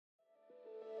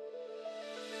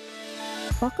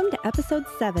Welcome to episode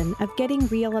 7 of Getting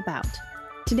Real About.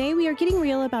 Today we are getting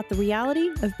real about the reality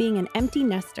of being an empty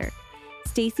nester.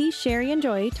 Stacy, Sherry, and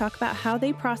Joy talk about how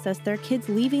they process their kids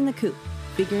leaving the coop,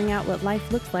 figuring out what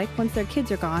life looks like once their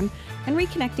kids are gone, and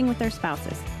reconnecting with their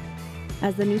spouses.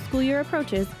 As the new school year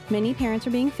approaches, many parents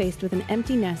are being faced with an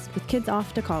empty nest with kids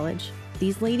off to college.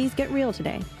 These ladies get real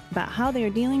today about how they are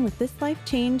dealing with this life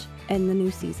change and the new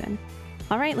season.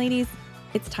 All right, ladies,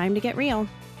 it's time to get real.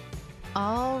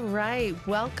 All right,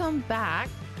 welcome back.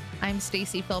 I'm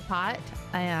Stacy Philpott,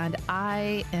 and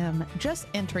I am just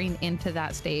entering into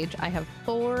that stage. I have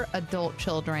 4 adult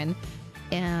children,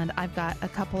 and I've got a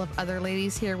couple of other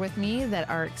ladies here with me that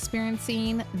are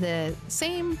experiencing the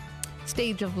same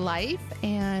stage of life.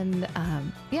 And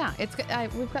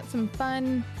we've got some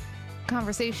fun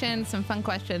conversations, some fun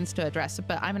questions to address,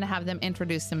 but I'm going to have them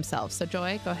introduce themselves. So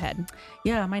Joy, go ahead.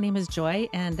 Yeah, my name is Joy,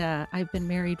 and I've been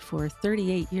married for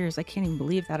 38 years. I can't even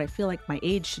believe that. I feel like my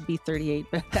age should be 38,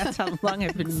 but that's how long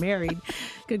I've been married.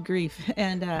 Good grief.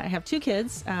 And I have 2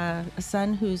 kids, a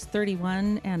son who's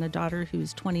 31 and a daughter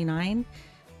who's 29.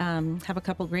 Have a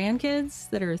couple grandkids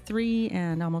that are 3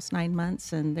 and almost 9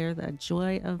 months, and they're the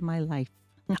joy of my life.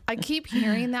 I keep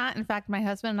hearing that. In fact, my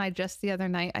husband and I just the other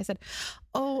night, I said,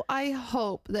 oh, I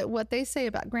hope that what they say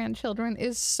about grandchildren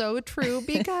is so true,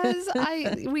 because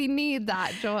we need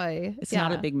that joy. It's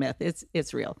not a big myth.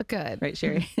 It's real. Good. Right,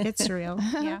 Sherry? It's real.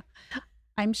 Yeah.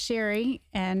 I'm Sherry,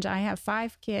 and I have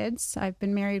 5 kids. I've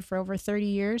been married for over 30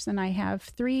 years, and I have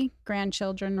 3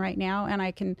 grandchildren right now. And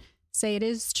I can say it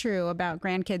is true about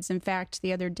grandkids. In fact,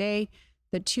 the other day,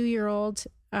 the 2-year-old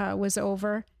was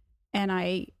over, and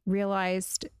I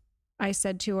realized, I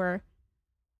said to her,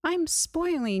 I'm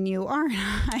spoiling you, aren't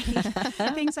I?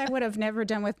 Things I would have never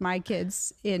done with my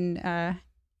kids in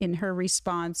her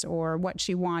response or what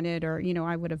she wanted, or,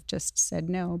 I would have just said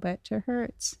no. But to her,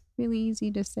 it's really easy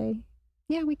to say,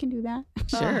 yeah, we can do that.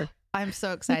 Sure. Oh, I'm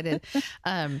so excited.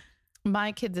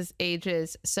 My kids'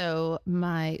 ages. So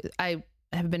I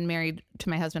have been married to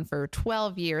my husband for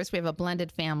 12 years. We have a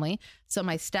blended family. So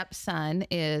my stepson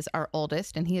is our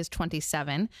oldest, and he is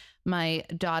 27. My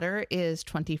daughter is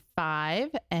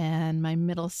 25, and my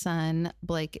middle son,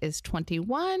 Blake, is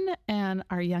 21, and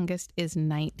our youngest is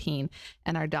 19,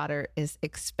 and our daughter is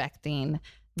expecting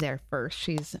their first.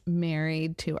 She's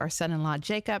married to our son-in-law,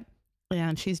 Jacob,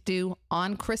 and she's due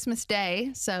on Christmas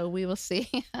Day. So we will see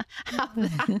how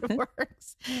that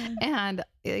works. And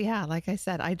yeah, like I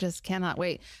said, I just cannot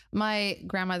wait. My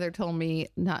grandmother told me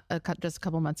just a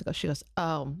couple months ago, she goes,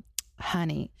 oh,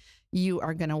 honey, you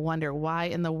are going to wonder why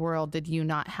in the world did you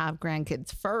not have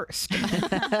grandkids first?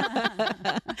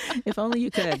 If only you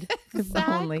could.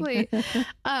 Exactly.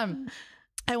 I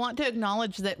want to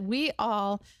acknowledge that we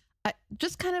all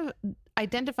just kind of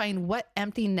identifying what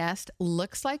empty nest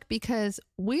looks like, because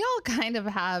we all kind of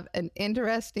have an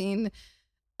interesting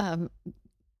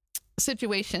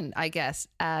situation, I guess,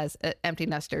 as empty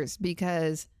nesters,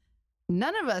 because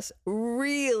none of us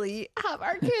really have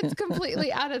our kids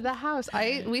completely out of the house.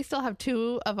 We still have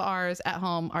 2 of ours at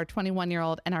home, our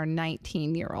 21-year-old and our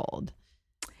 19-year-old.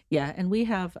 Yeah. And we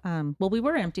have, we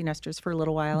were empty nesters for a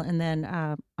little while. And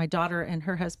then my daughter and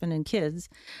her husband and kids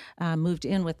moved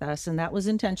in with us. And that was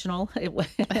intentional.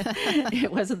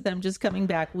 It wasn't them just coming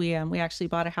back. We actually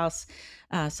bought a house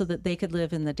so that they could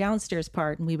live in the downstairs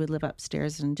part, and we would live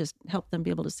upstairs, and just help them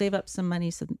be able to save up some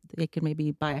money so that they could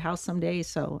maybe buy a house someday.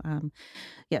 So,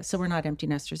 so we're not empty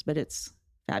nesters, but it's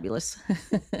fabulous.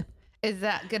 Is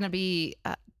that going to be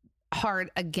hard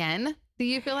again? Do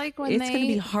you feel like it's going to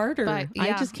be harder? Yeah.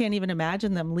 I just can't even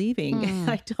imagine them leaving.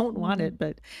 I don't want it,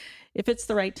 but if it's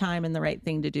the right time and the right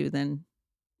thing to do, then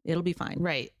it'll be fine.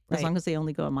 Right. As long as they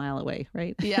only go a mile away,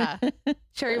 right? Yeah.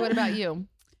 Sherry, what about you?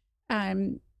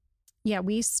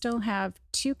 We still have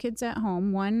 2 kids at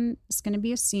home. One is going to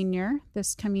be a senior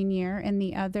this coming year, and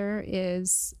the other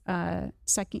is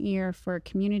second year for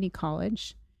community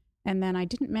college. And then I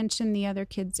didn't mention the other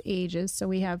kids' ages. So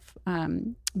we have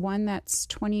one that's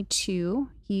 22.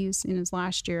 He's in his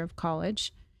last year of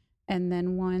college. And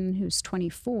then one who's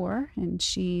 24, and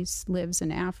she lives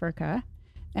in Africa.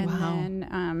 And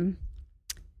then,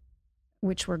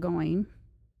 which we're going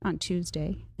on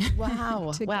Tuesday.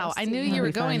 Wow. Wow. I knew you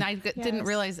were going. I didn't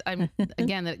realize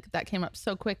that came up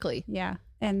so quickly. Yeah.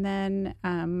 And then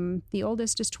the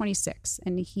oldest is 26,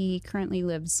 and he currently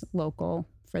lives local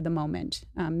for the moment,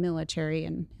 military,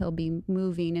 and he'll be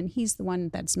moving, and he's the one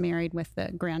that's married with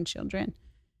the grandchildren.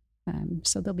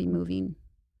 So they'll be moving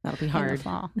That'll be in hard. the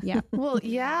fall. Yeah. Well,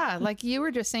 yeah, like you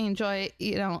were just saying, Joy,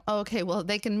 okay, well,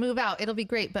 they can move out. It'll be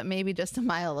great, but maybe just a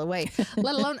mile away,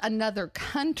 let alone another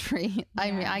country. I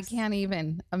mean, I can't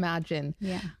even imagine.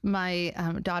 Yeah. My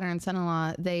daughter and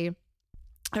son-in-law, they,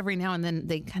 every now and then,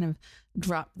 they kind of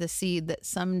drop the seed that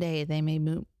someday they may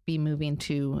be moving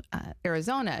to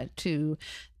Arizona to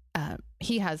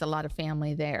he has a lot of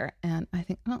family there, and I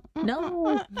think,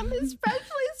 No.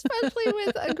 especially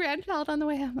with a grandchild on the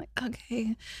way. I'm like,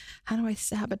 okay, how do I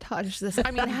sabotage this?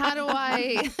 I mean, how do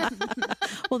I?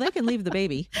 Well, they can leave the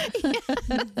baby.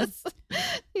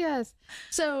 Yes.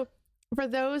 So for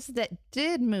those that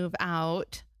did move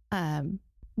out,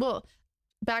 well,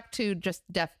 back to just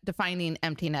defining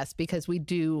empty nest, because we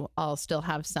do all still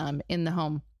have some in the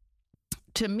home.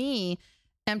 To me,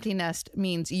 empty nest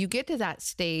means you get to that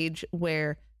stage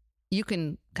where you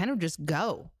can kind of just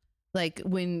go. Like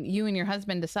when you and your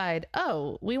husband decide,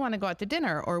 oh, we want to go out to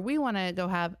dinner, or we want to go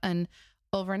have an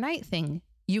overnight thing,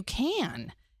 you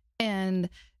can. And,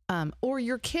 or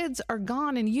your kids are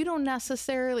gone and you don't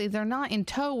necessarily, they're not in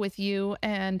tow with you,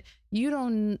 and you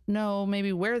don't know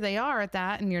maybe where they are at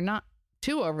that, and you're not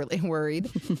too overly worried.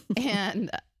 And,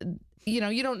 you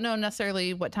don't know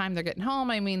necessarily what time they're getting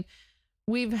home. I mean,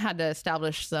 we've had to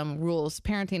establish some rules.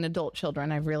 Parenting adult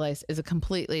children, I've realized, is a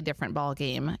completely different ball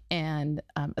game, and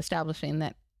establishing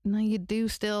that you do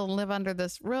still live under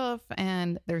this roof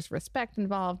and there's respect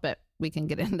involved, but we can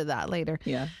get into that later.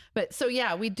 Yeah. But so,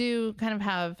 yeah, we do kind of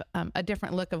have a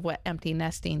different look of what empty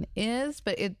nesting is,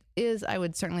 but it is, I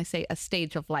would certainly say, a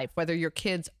stage of life, whether your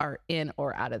kids are in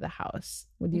or out of the house.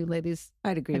 Would you ladies?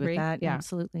 I'd agree with that. Yeah.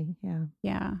 Absolutely. Yeah.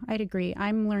 Yeah, I'd agree.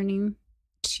 I'm learning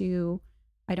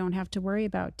I don't have to worry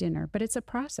about dinner, but it's a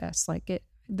process. Like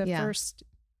first,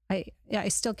 I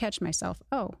still catch myself.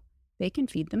 Oh, they can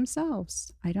feed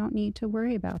themselves. I don't need to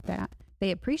worry about that.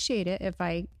 They appreciate it if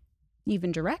I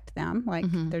even direct them. Like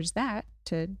there's that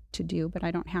to do, but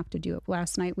I don't have to do it.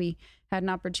 Last night we had an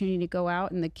opportunity to go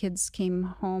out, and the kids came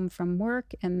home from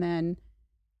work, and then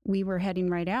we were heading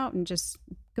right out, and just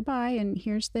goodbye, and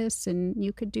here's this, and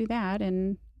you could do that,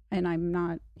 and I'm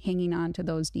not hanging on to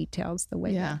those details the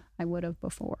way that I would have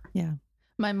before. Yeah.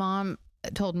 My mom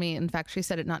told me, in fact, she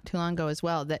said it not too long ago as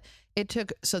well, that it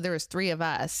took, so there was 3 of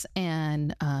us,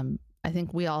 and I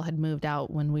think we all had moved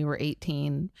out when we were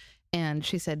 18. And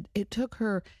she said it took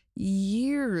her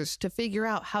years to figure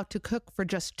out how to cook for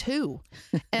just 2.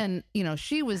 And,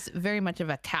 she was very much of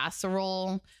a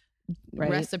casserole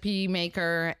recipe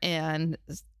maker. And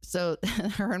so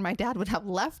her and my dad would have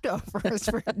leftovers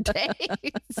for days.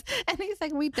 And he's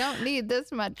like, we don't need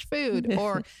this much food.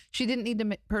 Or she didn't need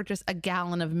to purchase a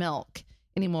gallon of milk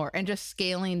anymore. And just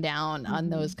scaling down on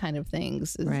those kind of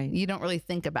things. You don't really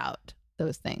think about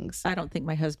those things. I don't think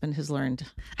my husband has learned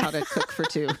how to cook for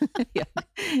 2. Yeah.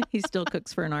 He still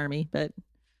cooks for an army, but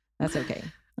that's okay.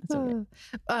 That's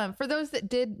okay. For those that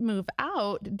did move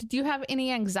out, did you have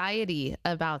any anxiety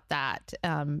about that?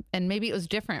 And maybe it was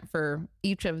different for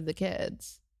each of the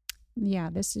kids.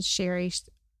 Yeah, this is Sherry.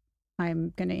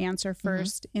 I'm going to answer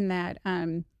first in that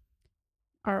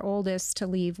our oldest to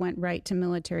leave went right to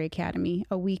military academy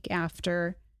a week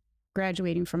after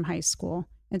graduating from high school.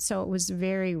 And so it was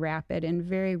very rapid and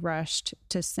very rushed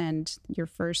to send your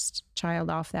first child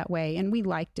off that way. And we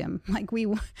liked him. Like we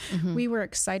were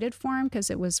excited for him because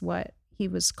it was what he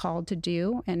was called to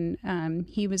do. And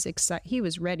he was excited. He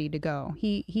was ready to go.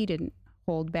 He didn't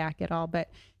hold back at all, but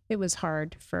it was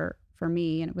hard for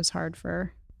me, and it was hard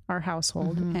for our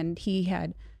household. And he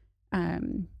had,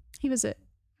 he was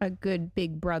a good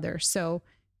big brother. So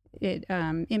it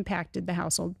impacted the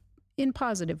household in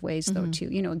positive ways though, too.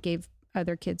 It gave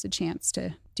other kids a chance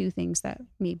to do things that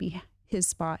maybe his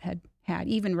spot had,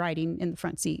 even riding in the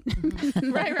front seat.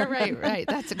 Right.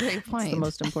 That's a great point. It's the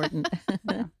most important.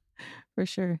 For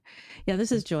sure. Yeah,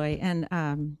 this is Joy.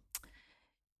 And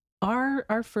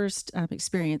our first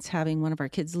experience having one of our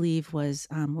kids leave was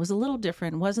a little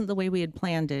different. It wasn't the way we had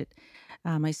planned it.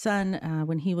 My son,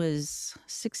 when he was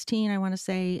 16, I want to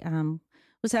say,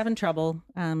 was having trouble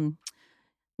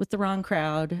with the wrong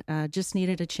crowd, just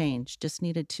needed a change, just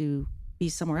needed to be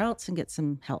somewhere else and get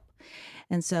some help.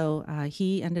 And so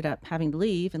he ended up having to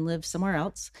leave and live somewhere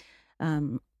else.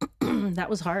 That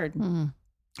was hard.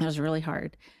 That was really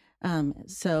hard.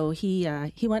 So he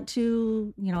went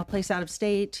to, a place out of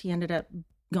state. He ended up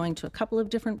going to a couple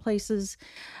of different places.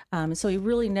 So he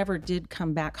really never did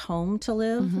come back home to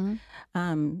live.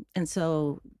 And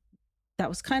so that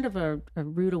was kind of a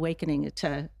rude awakening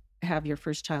to have your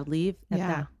first child leave at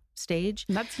that stage.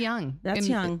 That's young. That's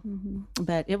young.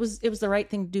 But it was the right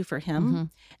thing to do for him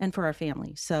and for our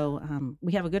family. So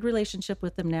we have a good relationship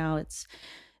with them now. It's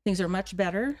things are much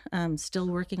better. Still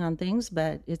working on things,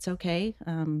 but it's okay.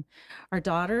 Our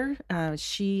daughter,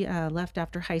 she left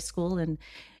after high school, and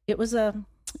it was a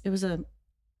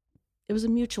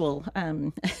mutual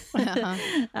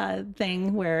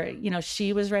thing where, you know,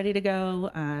 she was ready to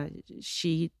go.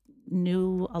 She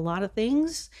knew a lot of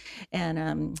things,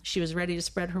 and she was ready to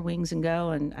spread her wings and go.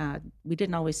 And we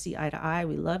didn't always see eye to eye.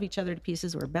 We love each other to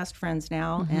pieces. We're best friends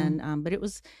now. And but it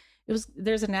was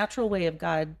there's a natural way of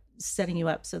God setting you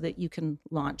up so that you can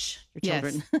launch your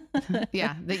children.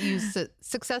 Yeah, that you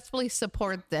successfully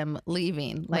support them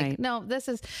leaving. Like, Right. no, this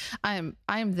is I'm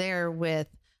there with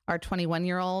our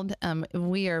 21-year-old.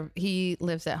 He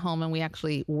lives at home, and we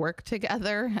actually work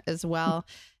together as well.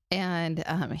 And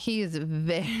he is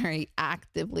very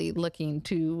actively looking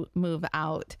to move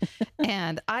out.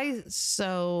 And I'm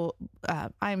such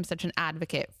an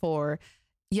advocate for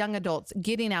young adults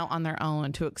getting out on their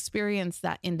own to experience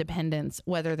that independence,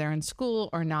 whether they're in school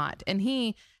or not. And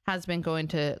he has been going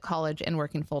to college and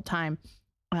working full time.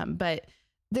 But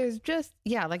there's just,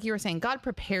 like you were saying, God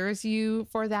prepares you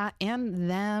for that and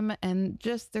them. And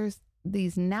just there's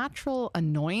these natural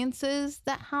annoyances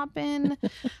that happen.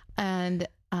 And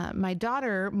my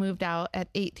daughter moved out at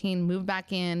 18, moved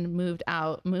back in, moved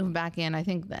out, moved back in. I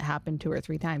think that happened 2 or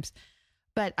 3 times.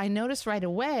 But I noticed right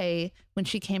away when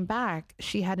she came back,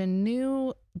 she had a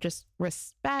new just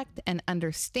respect and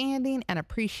understanding and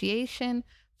appreciation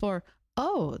for,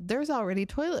 oh, there's already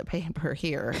toilet paper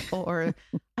here. Or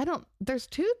there's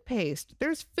toothpaste,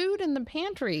 there's food in the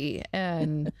pantry.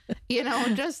 And,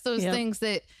 just those things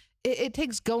that it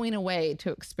takes going away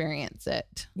to experience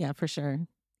it. Yeah, for sure.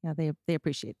 Yeah, they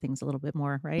appreciate things a little bit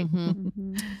more, right?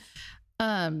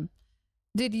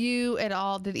 Did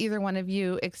either one of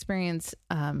you experience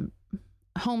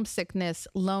homesickness,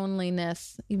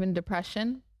 loneliness, even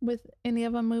depression with any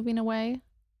of them moving away?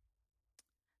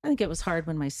 I think it was hard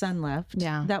when my son left.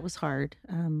 Yeah. That was hard.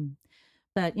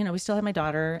 But we still have my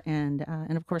daughter and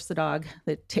of course the dog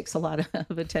that takes a lot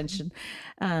of attention.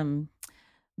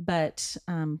 But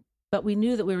we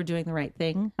knew that we were doing the right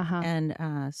thing.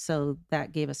 And so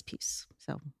that gave us peace.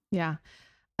 So, yeah.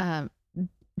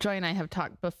 Joy and I have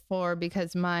talked before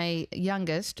because my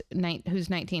youngest, who's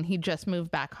 19, he just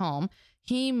moved back home.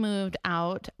 He moved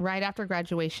out right after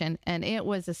graduation, and it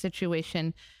was a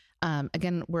situation,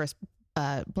 again, we're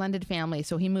a blended family,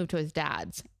 so he moved to his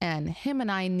dad's, and him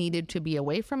and I needed to be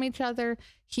away from each other.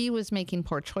 He was making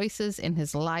poor choices in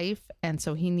his life, and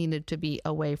so he needed to be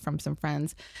away from some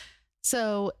friends.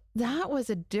 So that was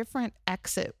a different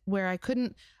exit where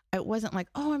it wasn't like,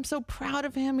 oh, I'm so proud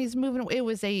of him, he's moving away. It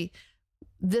was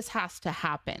this has to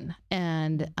happen.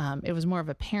 And it was more of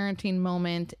a parenting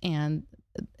moment, and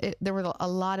there were a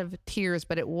lot of tears,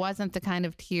 but it wasn't the kind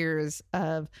of tears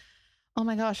of, oh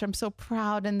my gosh, I'm so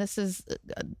proud. And this is,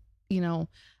 he's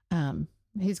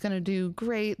going to do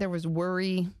great. There was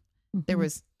worry. There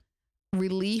was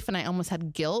relief. And I almost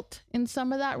had guilt in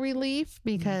some of that relief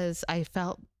because I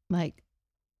felt like,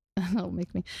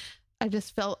 I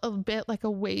just felt a bit like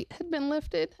a weight had been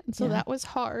lifted. And so that was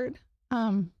hard.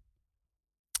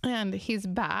 And he's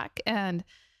back, and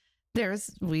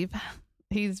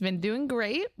he's been doing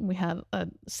great. We had a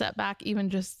setback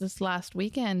even just this last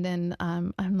weekend. And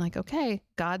I'm like, okay,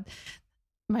 God,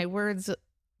 my words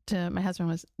to my husband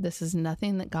was, this is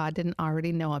nothing that God didn't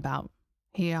already know about.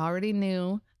 He already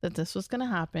knew that this was going to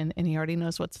happen, and he already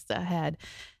knows what's ahead.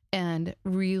 And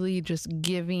really just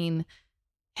giving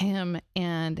him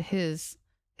and his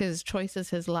choices,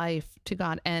 his life to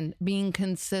God, and being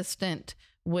consistent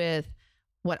with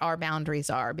what our boundaries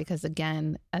are. Because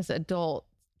again, as adult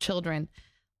children,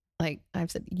 like I've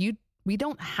said, we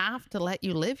don't have to let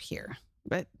you live here,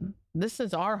 but this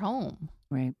is our home.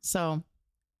 Right. So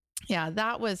yeah,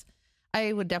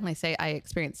 I would definitely say I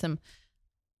experienced some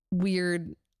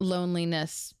weird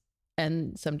loneliness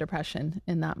and some depression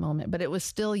in that moment, but it was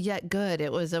still yet good.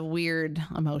 It was a weird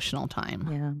emotional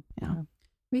time. Yeah.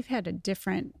 We've had a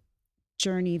different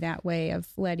journey that way of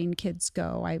letting kids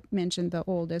go. I mentioned the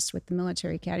oldest with the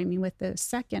military academy. With the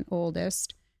second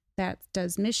oldest that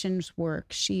does missions work,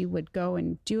 she would go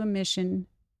and do a mission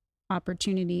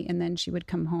opportunity, and then she would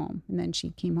come home, and then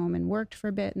she came home and worked for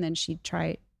a bit, and then she'd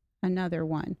try another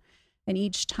one. And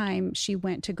each time she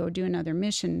went to go do another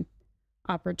mission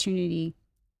opportunity,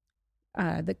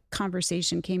 the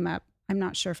conversation came up, I'm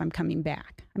not sure if I'm coming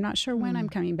back. I'm not sure when I'm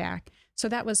coming back. So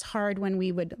that was hard when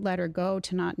we would let her go,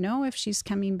 to not know if she's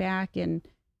coming back and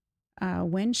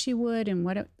when she would and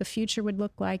what the future would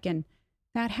look like. And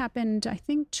that happened, I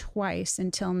think, twice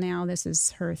until now. This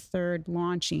is her third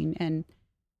launching, and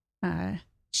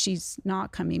she's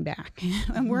not coming back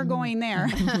and we're going there.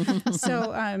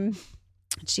 So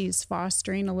she's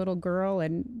fostering a little girl,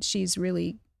 and she's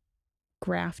really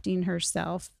grafting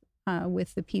herself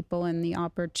with the people and the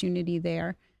opportunity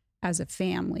there as a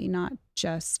family, not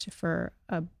just for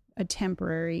a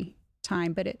temporary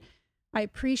time. But I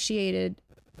appreciated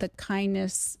the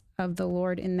kindness of the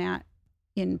Lord in that,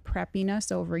 in prepping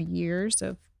us over years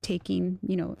of taking,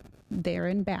 there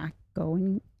and back,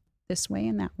 going this way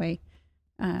and that way.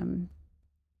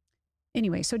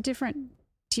 Anyway, so different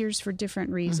tears for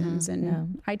different reasons.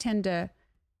 And I tend to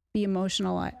be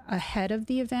emotional ahead of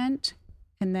the event.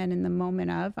 And then in the moment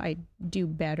of, I do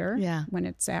better when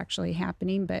it's actually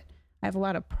happening. But I have a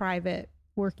lot of private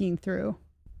working through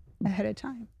ahead of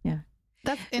time. Yeah.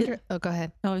 That's oh, go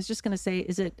ahead. I was just going to say,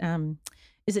 is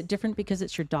it different because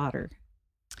it's your daughter?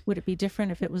 Would it be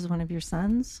different if it was one of your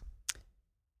sons?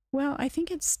 Well, I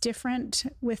think it's different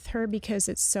with her because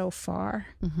it's so far,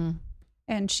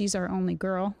 and she's our only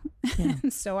girl. Yeah.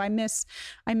 So I miss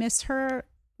her.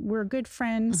 We're good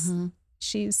friends.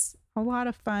 She's a lot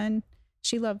of fun.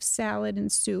 She loves salad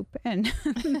and soup, and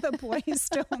the boys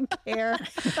don't care.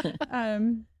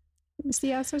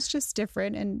 So it's just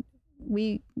different. And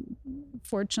we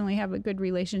fortunately have a good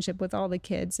relationship with all the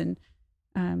kids. And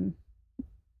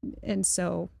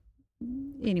so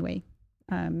anyway,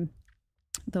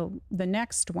 the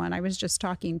next one I was just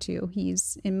talking to,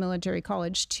 he's in military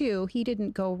college too. He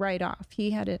didn't go right off.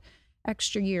 He had an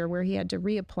extra year where he had to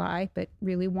reapply, but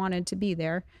really wanted to be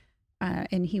there.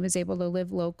 And he was able to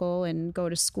live local and go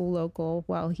to school local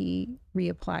while he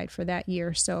reapplied for that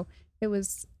year. So it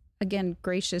was, again,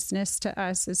 graciousness to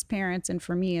us as parents and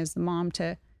for me as the mom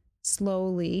to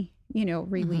slowly,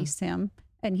 release him.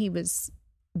 And he was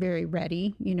very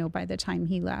ready, by the time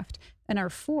he left. And our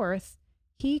fourth,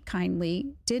 he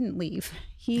kindly didn't leave.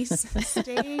 He's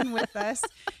staying with us.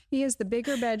 He has the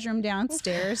bigger bedroom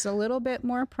downstairs, a little bit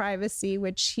more privacy,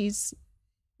 which he's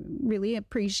really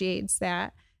appreciates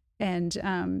that.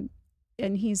 And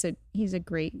he's a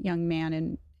great young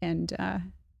man and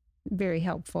very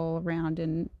helpful around,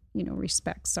 and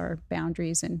respects our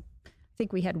boundaries. And I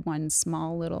think we had one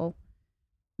small little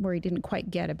where he didn't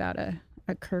quite get about a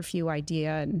curfew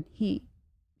idea, and he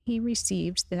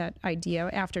received that idea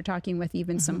after talking with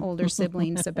even some older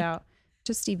siblings about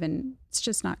it's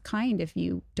just not kind if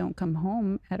you don't come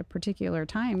home at a particular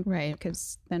time, right?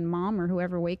 Because then mom or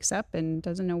whoever wakes up and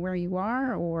doesn't know where you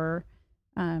are, or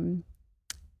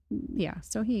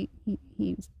so he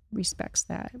respects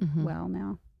that well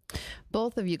now.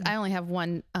 Both of you, I only have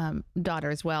one daughter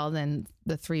as well, than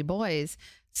the three boys.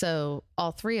 So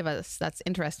all three of us, that's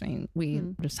interesting. We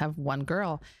just have one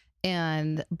girl.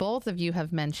 And both of you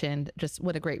have mentioned just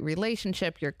what a great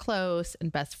relationship. You're close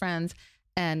and best friends.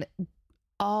 And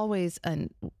always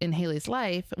in Haley's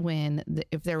life,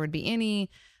 if there would be any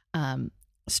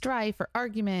strife or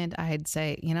argument, I'd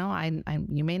say,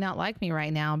 you may not like me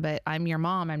right now, but I'm your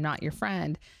mom. I'm not your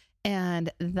friend.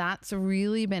 And that's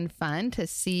really been fun to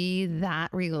see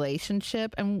that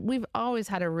relationship. And we've always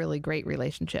had a really great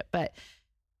relationship, but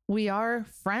we are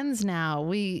friends now.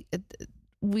 We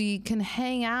can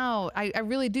hang out. I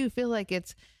really do feel like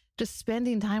it's just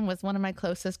spending time with one of my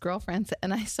closest girlfriends.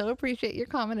 And I so appreciate your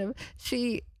comment of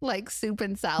she likes soup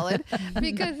and salad,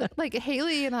 because like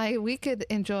Haley and I, we could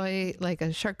enjoy like a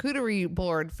charcuterie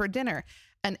board for dinner.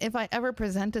 And if I ever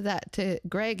presented that to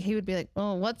Greg, he would be like,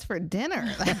 "Oh, what's for dinner?"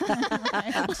 And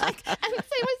the same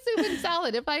with soup and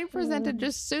salad. If I presented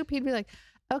just soup, he'd be like,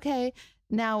 "Okay,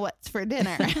 now what's for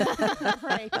dinner?"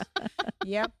 Right.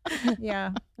 Yep.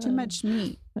 Yeah. Too much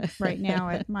meat right now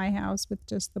at my house with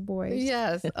just the boys.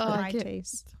 Yes. My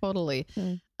taste. Totally.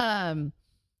 Do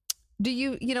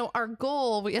you, our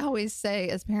goal, we always say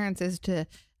as parents, is to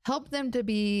help them to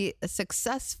be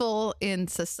successful in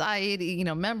society,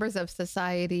 members of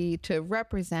society, to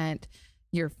represent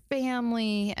your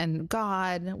family and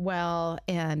God well.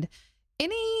 And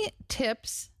any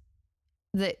tips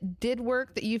that did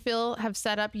work that you feel have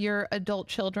set up your adult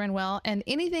children well, and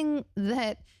any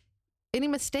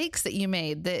mistakes that you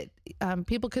made that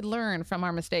people could learn from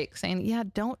our mistakes, saying, yeah,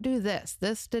 don't do this.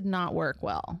 This did not work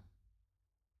well.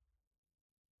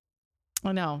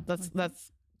 I know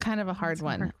that's kind of a hard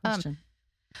one.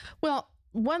 Well,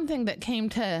 one thing that came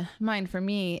to mind for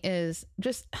me is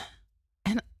just,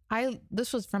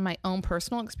 this was from my own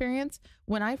personal experience.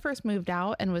 When I first moved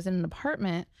out and was in an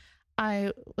apartment,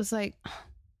 I was like,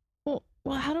 well,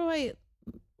 how do I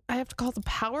have to call the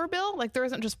power bill? Like, there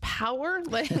isn't just power.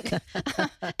 Like,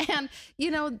 and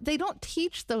they don't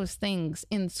teach those things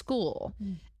in school.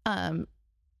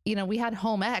 We had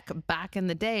home ec back in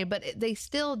the day, but they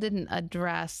still didn't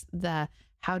address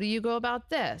how do you go about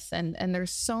this? And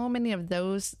there's so many of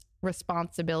those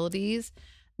responsibilities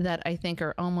that I think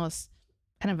are almost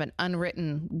kind of an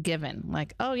unwritten given,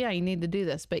 like, oh yeah, you need to do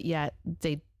this. But yet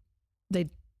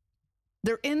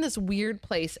they're in this weird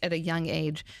place at a young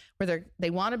age where they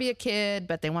want to be a kid,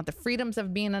 but they want the freedoms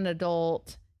of being an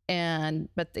adult.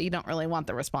 But you don't really want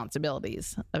the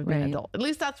responsibilities of being an adult. At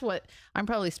least that's what I'm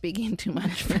probably speaking too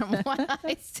much from what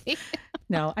I see.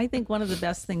 No, I think one of the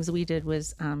best things we did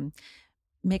was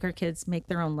make our kids make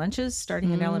their own lunches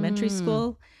starting in elementary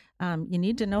school. You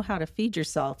need to know how to feed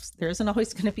yourself. There isn't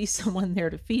always going to be someone there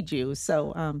to feed you.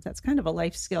 So that's kind of a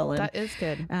life skill. And, that is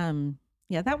good.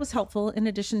 Yeah, that was helpful. In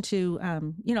addition to,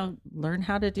 learn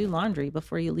how to do laundry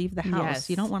before you leave the house. Yes.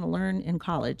 You don't want to learn in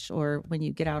college or when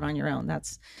you get out on your own.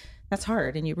 That's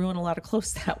hard, and you ruin a lot of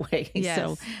clothes that way.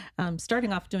 Yes. So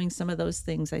starting off doing some of those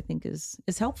things, I think is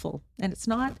helpful. And it's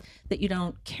not that you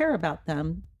don't care about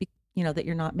them, that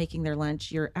you're not making their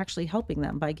lunch. You're actually helping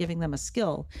them by giving them a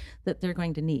skill that they're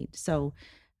going to need. So,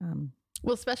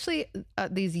 well, especially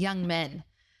these young men,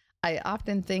 I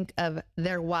often think of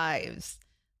their wives.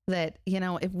 That,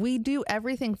 if we do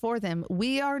everything for them,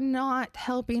 we are not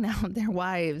helping out their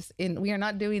wives, and we are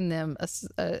not doing them a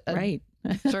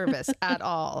service at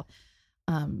all.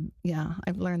 Yeah,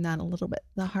 I've learned that a little bit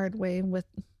the hard way with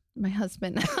my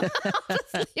husband.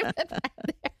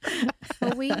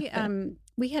 Well,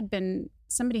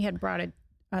 somebody had brought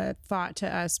a thought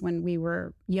to us when we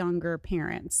were younger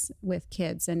parents with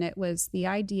kids, and it was the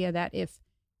idea that if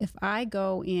I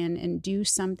go in and do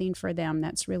something for them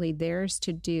that's really theirs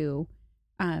to do,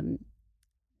 kind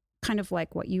of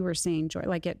like what you were saying, Joy,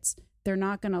 like they're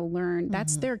not going to learn,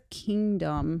 that's their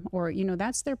kingdom, or,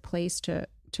 that's their place to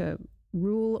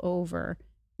rule over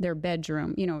their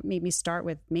bedroom, maybe start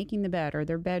with making the bed or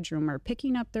their bedroom, or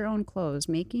picking up their own clothes,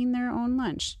 making their own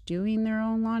lunch, doing their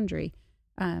own laundry.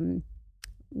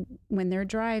 When they're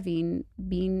driving,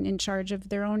 being in charge of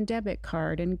their own debit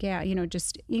card and gas,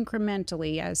 just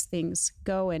incrementally as things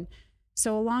go. And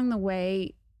so along the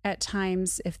way, at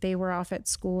times, if they were off at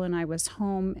school and I was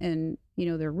home and,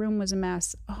 their room was a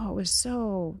mess, it was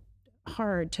so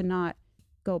hard to not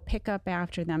go pick up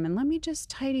after them. And let me just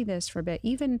tidy this for a bit.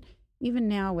 Even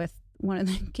now with one of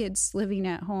the kids living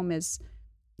at home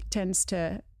tends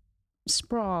to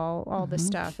sprawl all the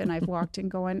stuff, and I've walked in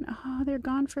going, they're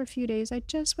gone for a few days. I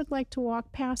just would like to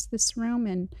walk past this room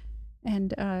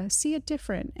and see it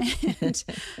different. And it's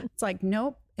like,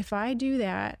 nope, if I do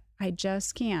that, I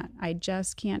just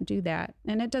can't do that.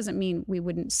 And it doesn't mean we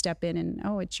wouldn't step in and,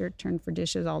 it's your turn for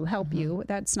dishes, I'll help you.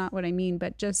 That's not what I mean.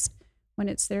 But just when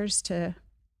it's theirs to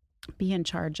be in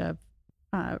charge of,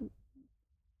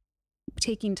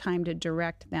 taking time to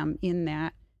direct them in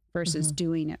that versus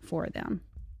doing it for them.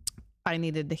 I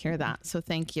needed to hear that. So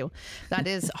thank you. That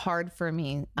is hard for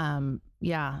me.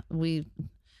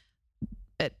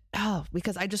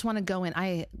 Because I just want to go in.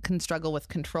 I can struggle with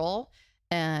control,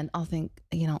 and I'll think,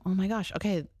 oh my gosh,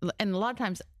 okay. And a lot of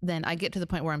times then I get to the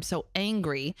point where I'm so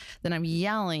angry that I'm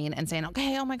yelling and saying,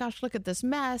 okay, oh my gosh, look at this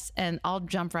mess. And I'll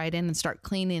jump right in and start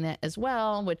cleaning it as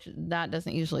well, which that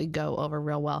doesn't usually go over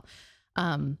real well.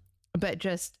 But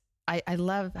just, I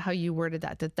love how you worded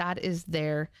that is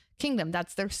their kingdom.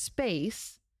 That's their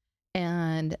space.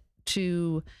 And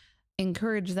to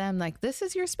encourage them, like, this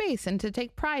is your space, and to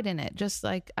take pride in it. Just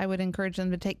like I would encourage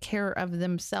them to take care of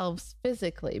themselves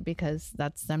physically, because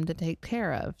that's them to take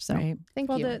care of. So thank you.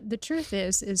 Well, the truth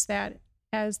is that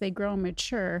as they grow and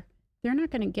mature, they're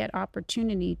not going to get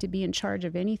opportunity to be in charge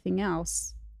of anything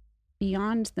else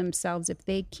beyond themselves if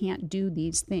they can't do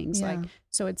these things. Yeah.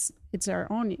 So it's our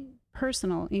own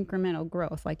personal incremental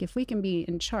growth. Like if we can be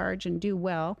in charge and do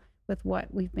well with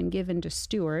what we've been given to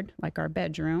steward, like our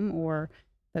bedroom or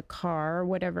the car, or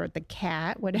whatever, the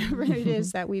cat, whatever it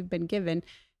is that we've been given,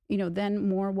 then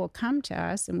more will come to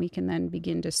us, and we can then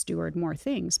begin to steward more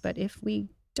things. But if we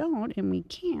don't and we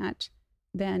can't,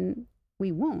 then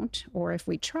we won't. Or if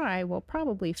we try, we'll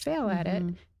probably fail at it.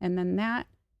 And then that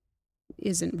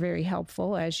isn't very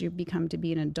helpful as you become to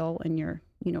be an adult and you're,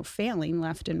 failing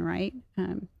left and right.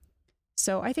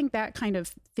 So I think that kind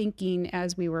of thinking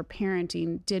as we were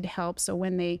parenting did help. So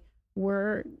when they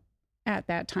were at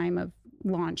that time of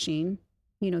launching,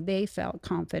 they felt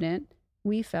confident.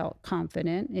 We felt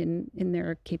confident in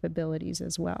their capabilities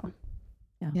as well.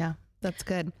 Yeah, that's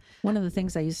good. One of the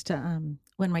things I used to,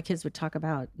 when my kids would talk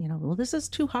about, well, this is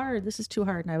too hard.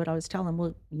 And I would always tell them,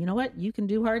 well, you know what? You can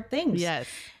do hard things. Yes.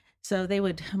 So they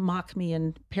would mock me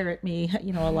and parrot me,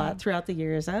 a lot throughout the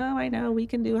years. Oh, I know we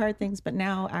can do hard things. But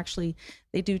now actually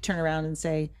they do turn around and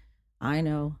say, I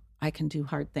know I can do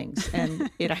hard things,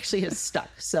 and it actually has stuck.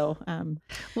 So,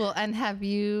 well, and have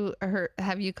you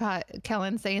caught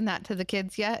Kellen saying that to the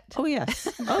kids yet? Oh yes.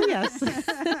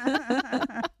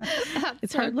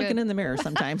 It's hard looking in the mirror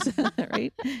sometimes,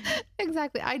 right?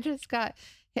 Exactly. I just got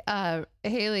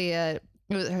Haley, it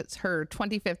was her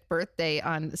 25th birthday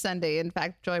on Sunday. In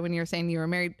fact, Joy, when you were saying you've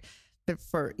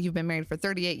been married for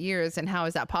 38 years, and how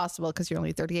is that possible? Because you're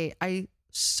only 38. I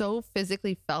so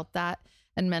physically felt that,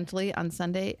 and mentally on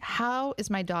Sunday. How is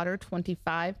my daughter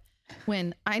 25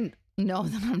 when I know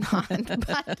that I'm not,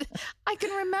 but I can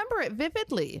remember it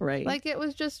vividly. Right. Like it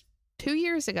was just 2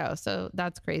 years ago. So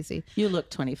that's crazy. You look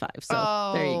 25.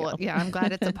 So there you go. Yeah. I'm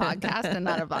glad it's a podcast and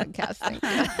not a podcasting.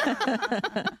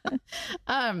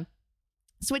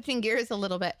 Switching gears a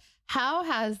little bit. How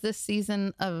has this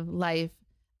season of life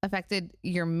affected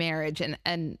your marriage,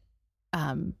 and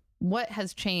what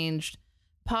has changed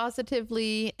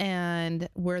positively, and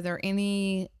were there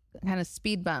any kind of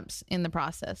speed bumps in the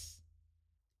process?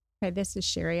 Okay, this is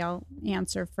Sherry. I'll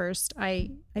answer first. I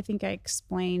think I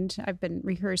explained, I've been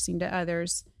rehearsing to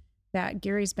others that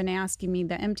Gary's been asking me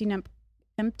the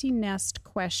empty nest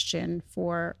question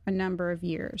for a number of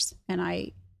years, and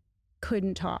I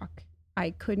couldn't talk. I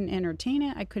couldn't entertain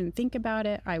it. I couldn't think about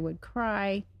it. I would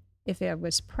cry if I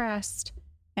was pressed.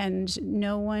 And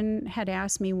no one had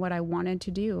asked me what I wanted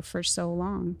to do for so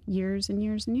long, years and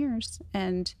years and years.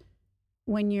 And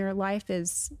when your life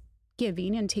is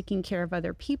giving and taking care of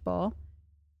other people,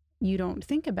 you don't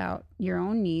think about your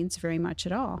own needs very much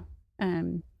at all.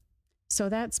 So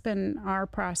that's been our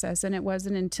process. And it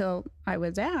wasn't until I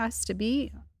was asked to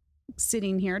be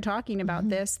sitting here talking about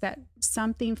this that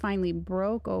something finally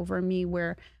broke over me,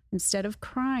 where instead of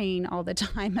crying all the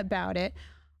time about it,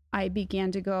 I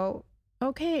began to go,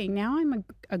 okay, now I'm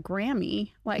a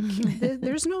Grammy. Like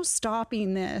there's no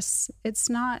stopping this.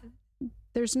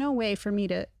 There's no way for me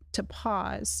to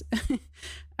pause.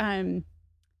 And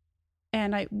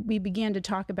we began to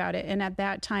talk about it. And at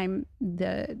that time,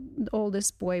 the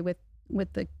oldest boy with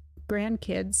the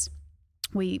grandkids,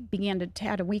 we began to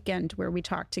had a weekend where we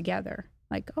talked together.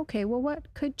 Like, okay, well,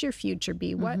 what could your future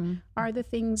be? What are the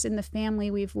things in the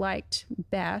family we've liked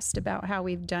best about how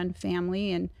we've done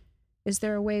family? And is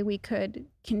there a way we could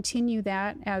continue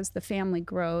that as the family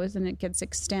grows and it gets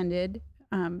extended?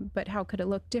 But how could it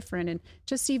look different? And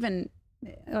just even,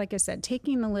 like I said,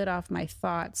 taking the lid off my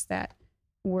thoughts that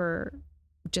were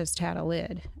just had a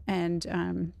lid.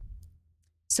 And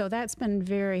so that's been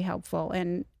very helpful.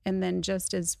 And then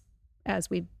just as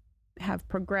we have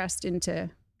progressed into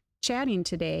chatting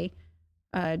today,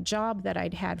 a job that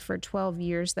I'd had for 12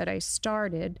 years that I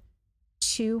started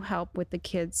to help with the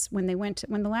kids when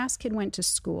the last kid went to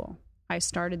school. I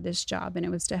started this job, and it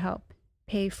was to help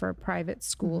pay for a private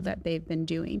school that they've been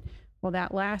doing. Well,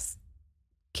 that last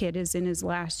kid is in his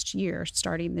last year,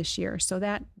 starting this year. So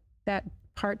that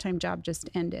part-time job just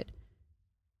ended,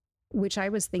 which I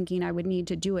was thinking I would need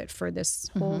to do it for this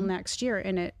whole next year.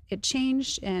 And it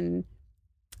changed, and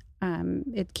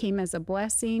it came as a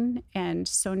blessing. And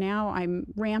so now I'm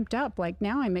ramped up. Like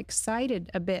now I'm excited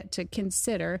a bit to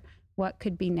consider what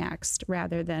could be next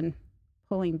rather than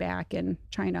pulling back and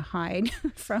trying to hide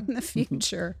from the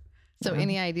future. So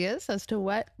any ideas as to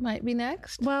what might be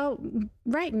next? Well,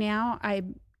 right now I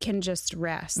can just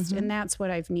rest, and that's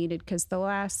what I've needed, because the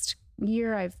last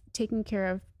year I've taken care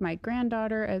of my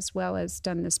granddaughter as well as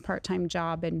done this part-time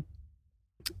job, and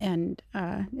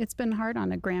it's been hard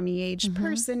on a Grammy-aged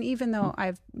person, even though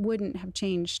I wouldn't have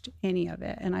changed any of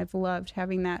it. And I've loved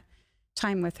having that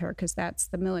time with her, because that's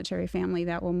the military family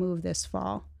that will move this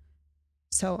fall.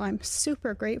 So I'm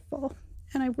super grateful,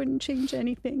 and I wouldn't change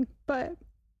anything. But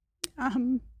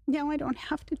now I don't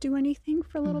have to do anything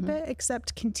for a little bit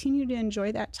except continue to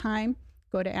enjoy that time,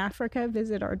 go to Africa,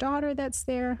 visit our daughter that's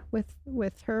there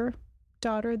with her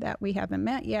daughter that we haven't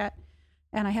met yet.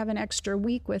 And I have an extra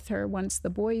week with her once the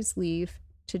boys leave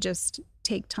to just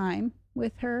take time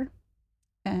with her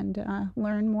and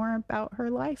learn more about her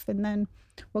life. And then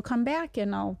we'll come back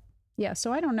and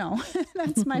so I don't know.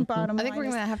 That's my bottom line. I think we're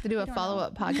going to have to do a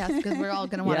follow-up podcast, because we're all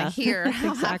going to want to hear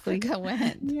how Africa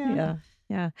went.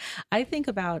 Yeah. I think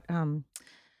about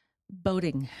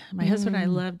boating. My husband and I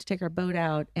love to take our boat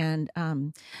out, and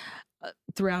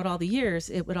throughout all the years,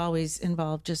 it would always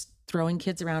involve just throwing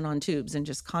kids around on tubes and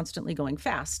just constantly going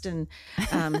fast. And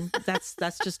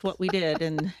that's just what we did.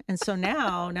 And so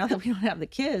now that we don't have the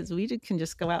kids, we can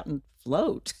just go out and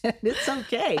float. It's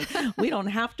okay. We don't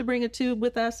have to bring a tube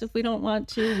with us if we don't want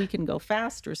to. We can go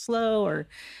fast or slow or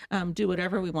do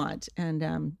whatever we want.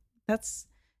 And it's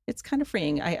kind of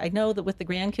freeing. I know that with the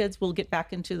grandkids, we'll get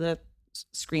back into the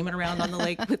screaming around on the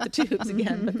lake with the tubes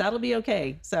again, but that'll be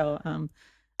okay. So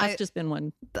That's just been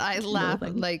one. I laugh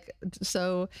thing. like,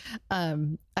 so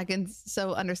I can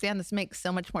so understand this makes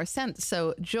so much more sense.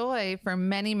 So Joy for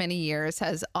many, many years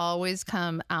has always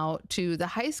come out to the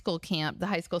high school camp, the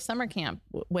high school summer camp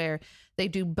where they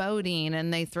do boating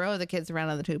and they throw the kids around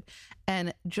on the tube.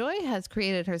 And Joy has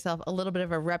created herself a little bit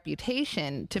of a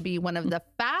reputation to be one of the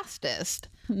fastest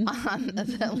on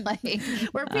the lake,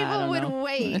 where people would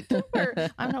wait for,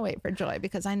 I'm going to wait for Joy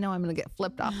because I know I'm going to get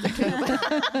flipped off the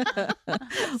tube.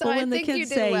 So well, I when the think kids you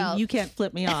did say, well. you can't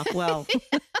flip me off, well,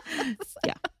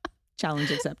 yeah,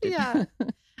 challenge accepted. Yeah.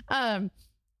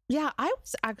 Yeah, I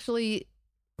was actually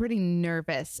pretty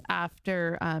nervous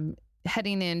after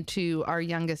heading into our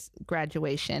youngest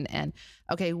graduation. And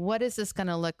okay, what is this going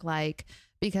to look like?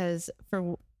 Because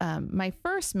for my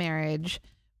first marriage,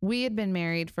 we had been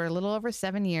married for a little over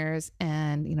 7 years,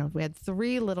 and we had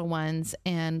 3 little ones.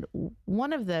 And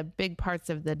one of the big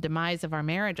parts of the demise of our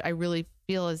marriage, I really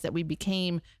feel, is that we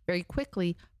became very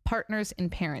quickly partners in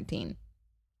parenting,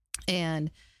 and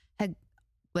had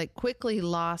quickly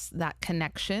lost that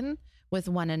connection with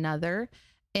one another.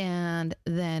 And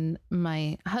then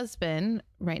my husband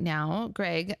right now,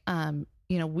 Greg,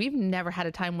 we've never had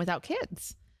a time without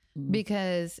kids.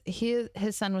 Because his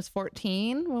son was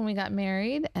 14 when we got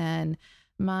married, and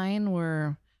mine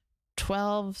were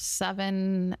 12,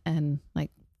 7, and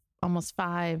almost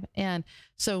 5. And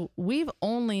so we've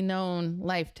only known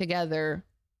life together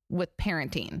with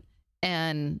parenting,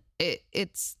 and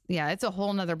it's a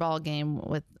whole nother ball game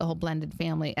with a whole blended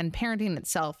family, and parenting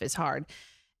itself is hard.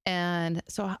 And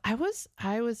so I was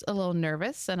a little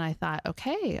nervous, and I thought,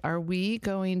 okay, are we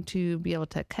going to be able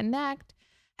to connect?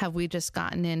 Have we just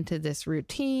gotten into this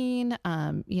routine?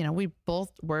 We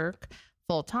both work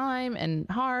full time and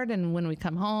hard. And when we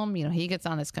come home, he gets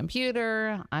on his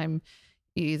computer. I'm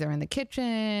either in the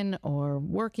kitchen or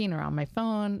working or on my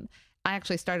phone. I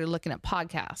actually started looking at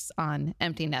podcasts on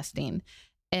empty nesting.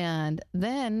 And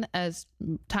then as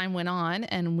time went on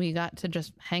and we got to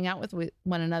just hang out with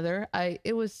one another,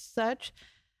 it was such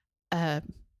a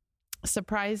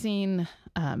surprising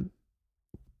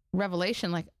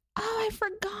revelation. Oh, I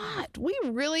forgot. We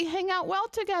really hang out well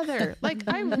together.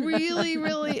 I really,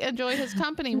 really enjoy his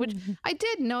company, which I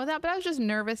did know that, but I was just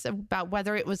nervous about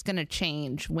whether it was going to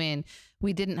change when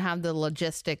we didn't have the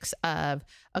logistics of,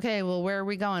 okay, well, where are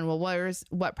we going? Well,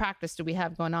 what practice do we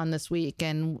have going on this week?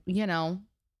 And,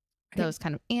 those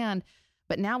kind of,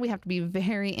 but now we have to be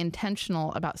very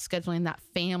intentional about scheduling that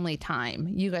family time.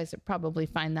 You guys probably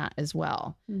find that as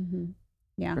well. Mm-hmm.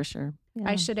 Yeah, for sure. Yeah.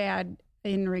 I should add,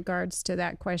 in regards to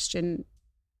that question,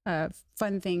 a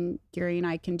fun thing Gary and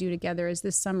I can do together is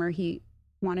this summer he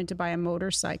wanted to buy a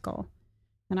motorcycle.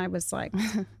 And I was like,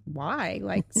 why?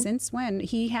 Since when?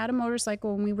 He had a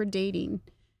motorcycle when we were dating.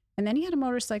 And then he had a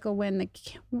motorcycle when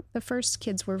the first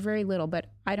kids were very little, but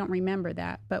I don't remember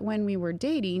that. But when we were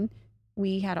dating,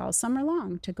 we had all summer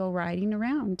long to go riding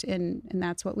around. And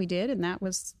that's what we did. And that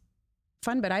was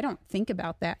fun. But I don't think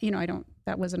about that.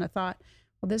 That wasn't a thought.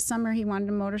 Well, this summer he wanted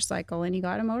a motorcycle, and he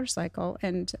got a motorcycle,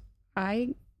 and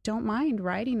I don't mind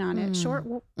riding on it. Short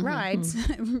rides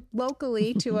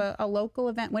locally to a local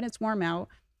event when it's warm out.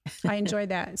 I enjoy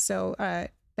that. So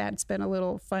that's been a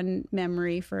little fun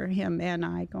memory for him and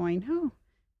I, going, oh,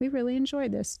 we really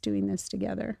enjoyed doing this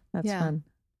together. That's fun.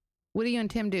 What do you and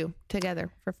Tim do together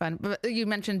for fun? You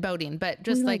mentioned boating, but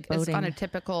just it's on a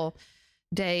typical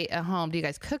day at home, do you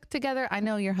guys cook together? I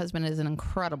know your husband is an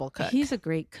incredible cook. He's a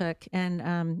great cook.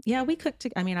 And we cook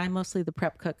I'm mostly the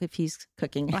prep cook if he's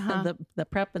cooking, the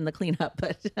prep and the cleanup.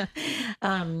 But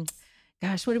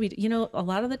gosh, what do we do? A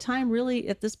lot of the time really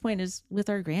at this point is with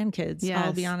our grandkids. Yes.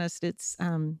 I'll be honest. It's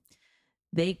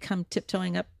they come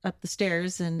tiptoeing up the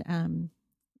stairs, and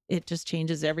it just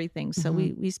changes everything. So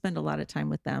we spend a lot of time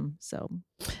with them. So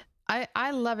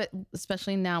I love it,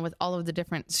 especially now with all of the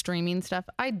different streaming stuff.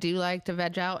 I do like to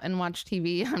veg out and watch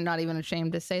TV. I'm not even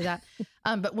ashamed to say that.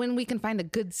 But when we can find a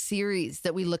good series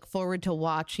that we look forward to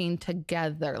watching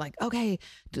together, okay,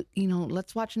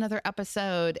 let's watch another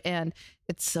episode. And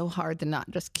it's so hard to not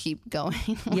just keep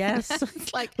going. Yes.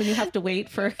 It's when you have to wait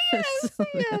for. Yes.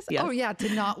 Yeah. Oh yeah.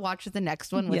 To not watch the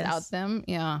next one without them.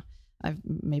 Yeah. I've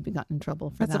maybe gotten in trouble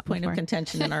for that. That's a point of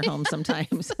contention in our home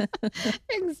sometimes.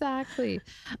 Exactly.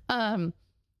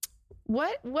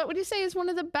 What would you say is one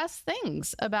of the best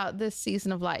things about this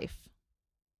season of life?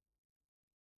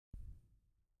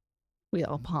 We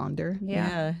all ponder.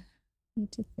 Yeah.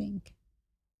 Need to think.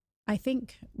 I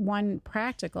think one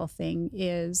practical thing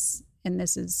is, and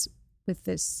this is with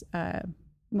this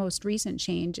most recent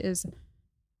change is,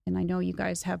 and I know you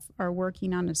guys are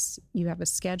working on you have a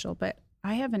schedule, but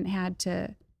I haven't had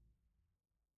to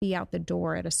be out the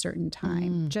door at a certain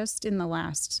time, just in the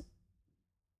last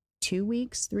 2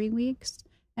 weeks, 3 weeks.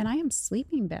 And I am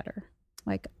sleeping better.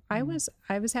 Like I was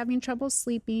having trouble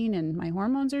sleeping, and my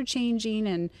hormones are changing,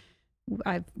 and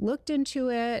I've looked into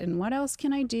it, and what else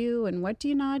can I do, and what do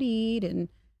you not eat, and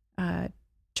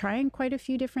trying quite a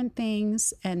few different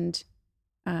things. And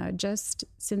just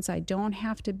since I don't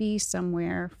have to be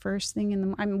somewhere first thing in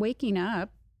the I'm waking up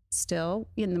still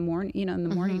in the morning, in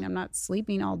the morning. I'm not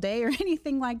sleeping all day or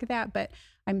anything like that, but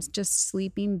I'm just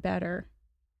sleeping better.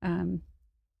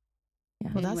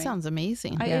 Well, that sounds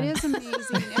amazing. It is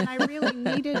amazing. And I really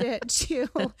needed it too.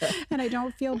 And I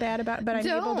don't feel bad about it, but I'm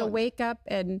able to wake up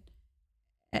and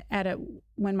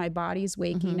when my body's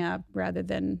waking up rather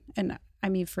than, and I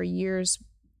mean, for years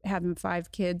having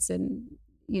 5 kids, and,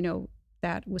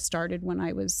 that was started when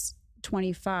I was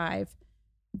 25,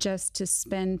 just to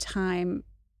spend time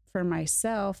for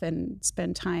myself and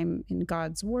spend time in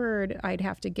God's word. I'd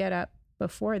have to get up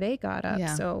before they got up.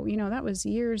 Yeah. So, that was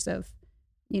years of,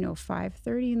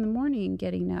 5:30 in the morning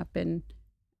getting up. And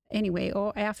anyway,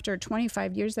 after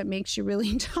 25 years, that makes you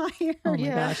really tired. Oh my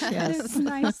gosh, yes. It's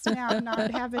nice now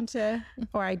not having to,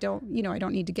 or I don't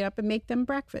need to get up and make them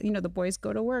breakfast. The boys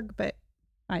go to work, but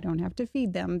I don't have to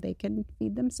feed them. They can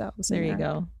feed themselves. There you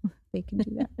go. They can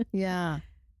do that. Yeah.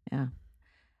 Yeah.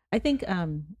 I think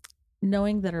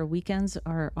knowing that our weekends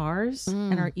are ours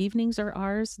and our evenings are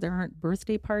ours, there aren't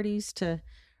birthday parties to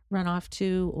run off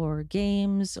to, or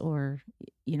games, or,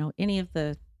 any of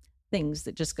the things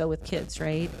that just go with kids,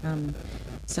 right?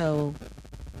 So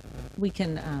we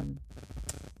can,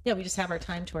 we just have our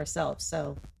time to ourselves,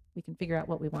 so we can figure out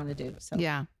what we want to do. So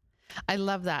yeah, I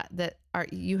love that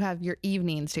you have your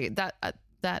evenings to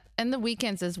that and the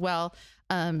weekends as well.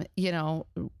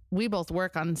 We both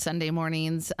work on Sunday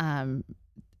mornings,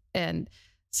 and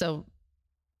so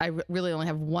I really only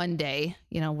have one day,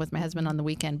 with my husband on the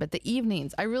weekend. But the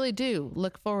evenings, I really do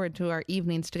look forward to our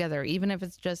evenings together, even if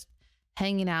it's just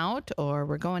hanging out or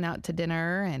we're going out to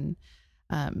dinner. And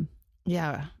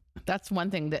that's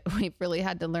one thing that we've really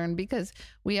had to learn, because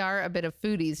we are a bit of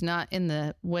foodies, not in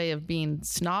the way of being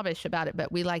snobbish about it,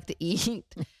 but we like to eat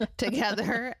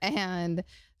together. And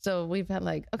so we've had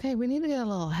okay, we need to get a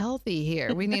little healthy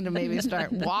here. We need to maybe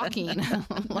start walking a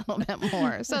little bit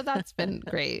more. So that's been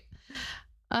great.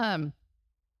 Have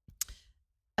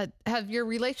your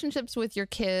relationships with your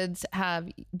kids,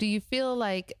 do you feel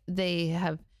like they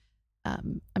have,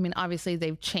 obviously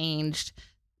they've changed,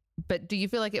 but do you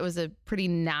feel like it was a pretty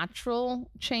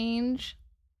natural change,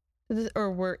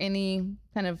 or were any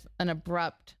kind of an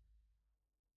abrupt?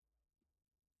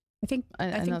 I think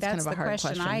that's kind of a the hard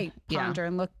question I ponder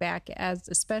and look back as,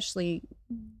 especially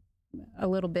a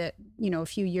little bit, a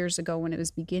few years ago when it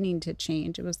was beginning to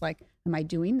change. It was like, am I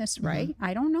doing this right?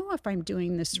 I don't know if I'm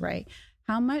doing this right.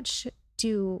 How much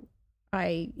do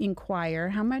I inquire?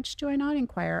 How much do I not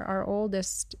inquire? Our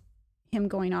oldest, him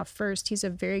going off first, he's a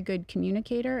very good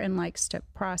communicator and likes to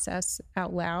process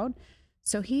out loud.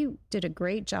 So he did a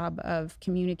great job of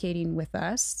communicating with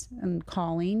us and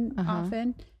calling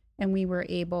often. And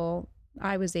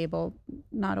I was able,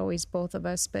 not always both of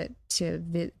us, but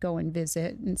to go and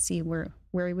visit and see where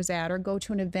he was at, or go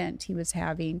to an event he was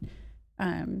having.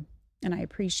 And I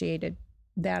appreciated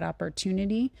that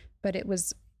opportunity, but it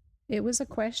was a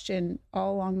question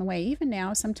all along the way. Even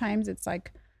now, sometimes it's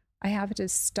like, I have to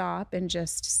stop and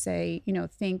just say,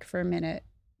 think for a minute.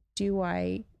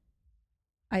 I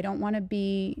don't want to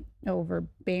be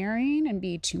overbearing and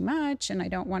be too much. And I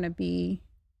don't want to be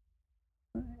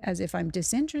as if I'm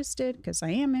disinterested, because I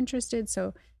am interested.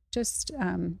 So just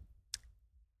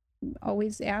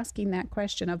always asking that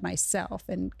question of myself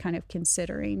and kind of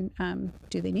considering,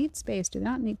 do they need space? Do they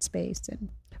not need space? And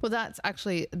well, that's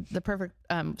actually the perfect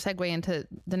segue into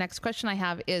the next question I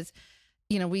have is,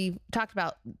 we talked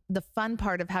about the fun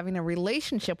part of having a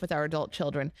relationship with our adult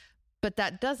children, but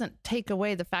that doesn't take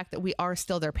away the fact that we are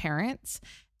still their parents.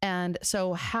 And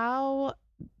so how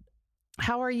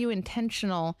are you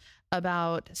intentional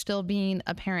about still being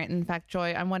a parent? In fact,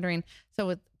 Joy, I'm wondering, so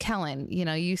with Kellen,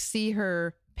 you see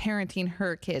her parenting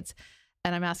her kids,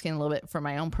 and I'm asking a little bit for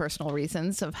my own personal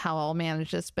reasons of how I'll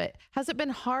manage this, but has it been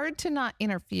hard to not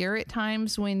interfere at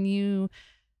times when you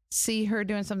see her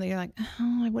doing something you're like,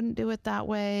 oh, I wouldn't do it that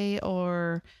way?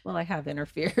 Or, well, I have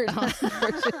interfered,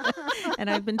 and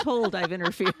I've been told I've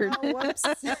interfered. Oh, whoops.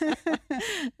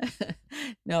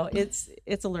 No, it's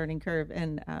a learning curve,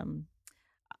 and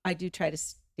I do try to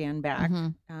stand back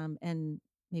and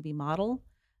maybe model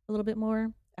a little bit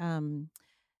more.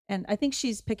 And I think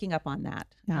she's picking up on that.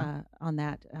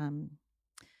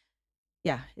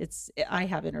 I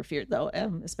have interfered though,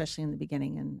 especially in the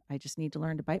beginning, and I just need to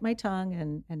learn to bite my tongue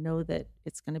and know that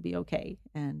it's going to be okay,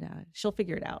 and she'll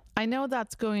figure it out. I know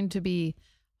that's going to be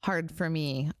hard for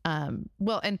me.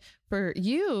 Well, and for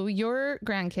you, your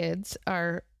grandkids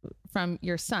are from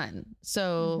your son.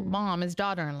 So mom is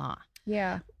daughter-in-law.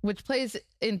 Yeah. Which plays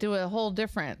into a whole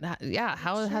different,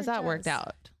 how has that worked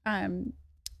out?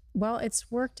 Well, it's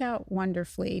worked out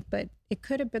wonderfully, but it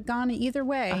could have gone either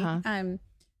way.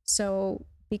 So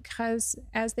because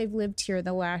as they've lived here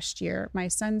the last year, my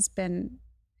son's been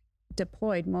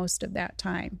deployed most of that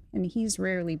time, and he's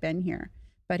rarely been here,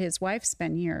 but his wife's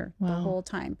been here the whole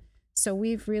time. So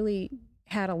we've really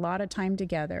had a lot of time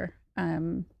together,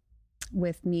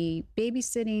 with me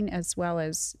babysitting as well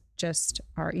as just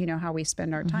our, how we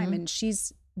spend our time. And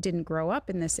she's didn't grow up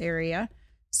in this area.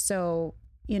 So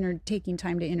taking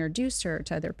time to introduce her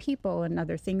to other people and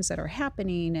other things that are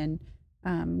happening, and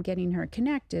getting her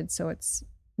connected. So it's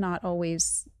not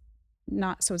always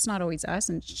us,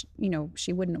 and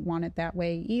she wouldn't want it that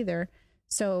way either.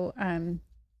 So,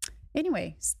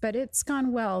 anyways, but it's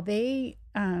gone well.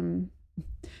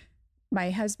 My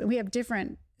husband, we have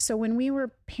different, so when we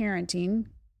were parenting,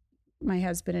 my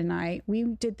husband and I, we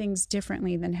did things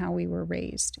differently than how we were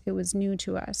raised. It was new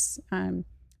to us.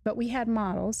 But we had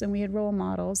models, and we had role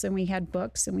models, and we had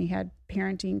books, and we had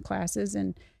parenting classes,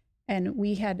 and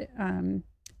we had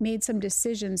made some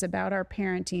decisions about our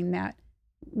parenting that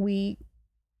we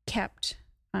kept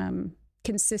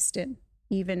consistent.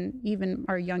 Even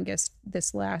our youngest,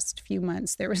 this last few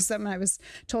months, there was something I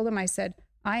told him, I said,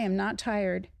 I am not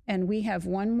tired, and we have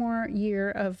one more year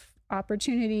of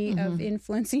opportunity of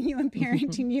influencing you and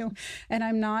parenting you, and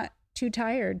I'm not too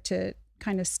tired to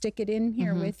kind of stick it in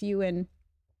here with you and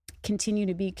continue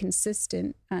to be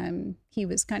consistent. He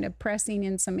was kind of pressing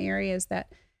in some areas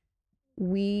that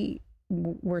we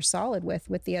were solid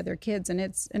with the other kids, and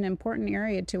it's an important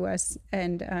area to us.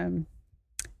 And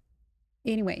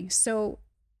anyway, so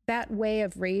that way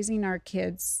of raising our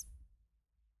kids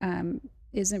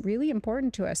isn't really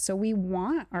important to us. So we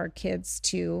want our kids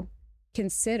to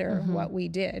consider what we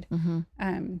did.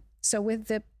 So with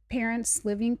the parents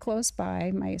living close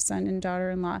by, my son and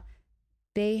daughter-in-law,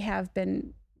 they have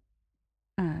been,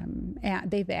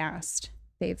 they've asked,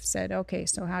 they've said, okay,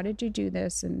 so how did you do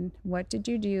this? And what did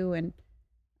you do? And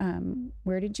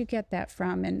where did you get that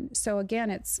from? And so again,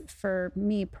 it's for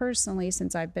me personally,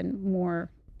 since I've been more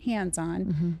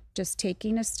hands-on, just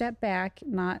taking a step back,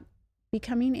 not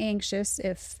becoming anxious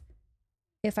if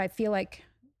I feel like,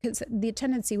 because the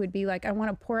tendency would be like, I want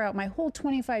to pour out my whole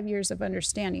 25 years of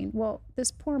understanding. Well,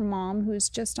 this poor mom who's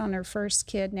just on her first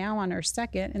kid, now on her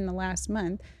second in the last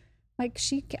month, like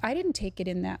I didn't take it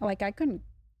in that, like I couldn't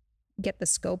get the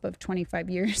scope of 25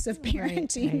 years of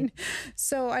parenting. Right.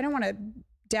 So I don't want to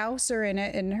douse her in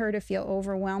it and her to feel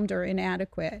overwhelmed or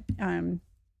inadequate.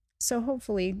 So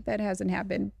hopefully that hasn't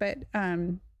happened, but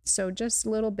so just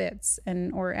little bits,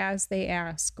 or as they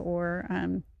ask, or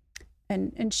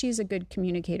and she's a good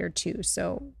communicator too.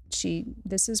 So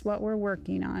this is what we're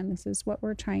working on. This is what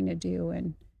we're trying to do.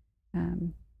 And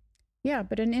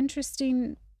but an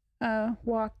interesting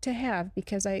walk to have,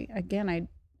 because I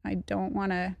don't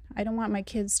want my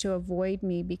kids to avoid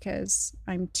me because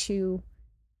I'm too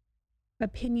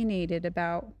opinionated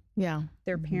about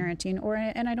their parenting,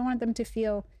 and I don't want them to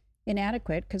feel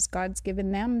inadequate, because God's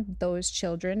given them those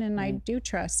children, and I do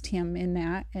trust him in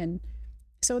that. And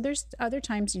so there's other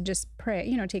times you just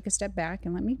pray, take a step back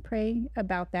and let me pray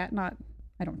about that.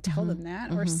 I don't tell them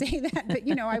that or say that,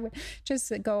 but I would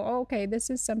just go, oh, okay, this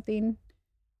is something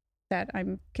that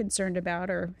I'm concerned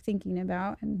about or thinking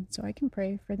about. And so I can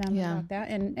pray for them about that.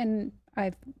 And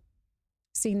I've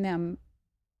seen them,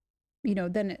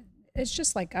 then it's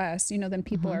just like us, then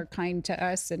people are kind to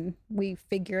us, and we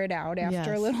figure it out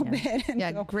after a little bit.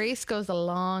 And grace goes a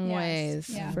long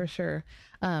ways for sure.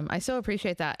 I so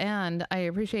appreciate that. And I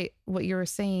appreciate what you were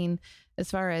saying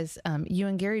as far as you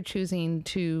and Gary choosing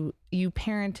you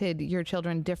parented your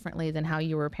children differently than how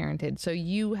you were parented. So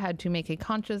you had to make a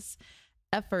conscious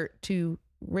effort to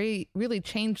really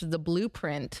change the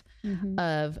blueprint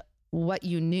of what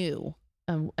you knew.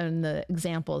 And the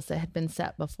examples that had been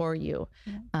set before you.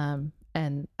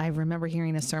 And I remember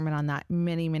hearing a sermon on that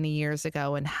many, many years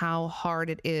ago, and how hard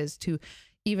it is to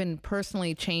even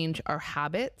personally change our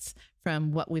habits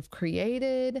from what we've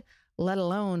created, let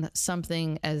alone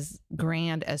something as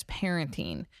grand as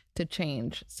parenting to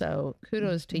change. So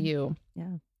kudos to you.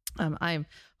 Yeah. I'm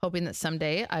hoping that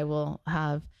someday I will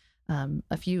have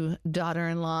a few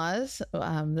daughter-in-laws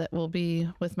that will be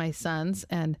with my sons,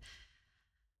 and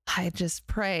I just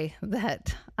pray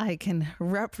that I can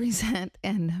represent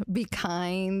and be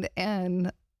kind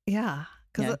and, Yeah.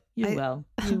 Yeah, you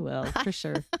will, for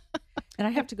sure. And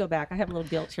I have to go back. I have a little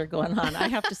guilt here going on. I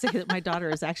have to say that my daughter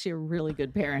is actually a really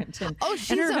good parent. And,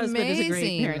 she's and her husband amazing. is a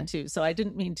great parent too. So I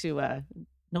didn't mean to,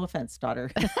 no offense,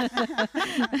 daughter.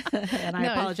 And I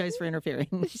apologize for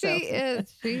interfering. She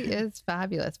is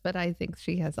fabulous, but I think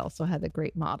she has also had a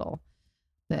great model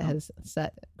that has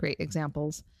set great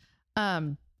examples.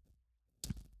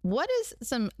 What is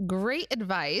some great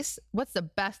advice? What's the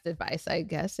best advice, I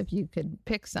guess, if you could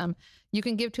pick some, you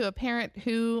can give to a parent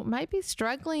who might be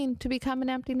struggling to become an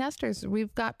empty nester?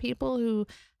 We've got people who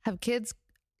have kids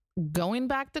going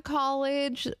back to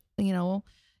college,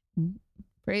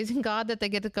 praising God that they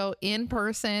get to go in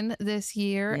person this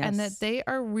year, and that they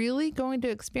are really going to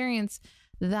experience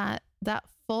that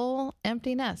full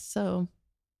emptiness. So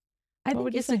I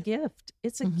think it's a gift.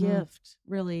 It's a gift,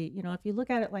 really. If you look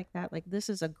at it like that, like this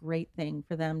is a great thing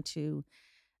for them to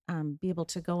be able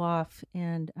to go off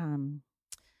and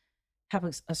have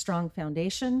a strong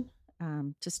foundation,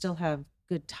 to still have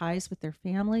good ties with their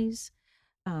families,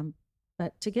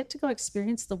 but to get to go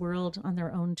experience the world on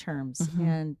their own terms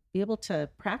and be able to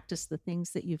practice the things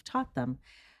that you've taught them.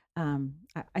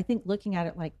 I think looking at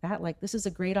it like that, like this is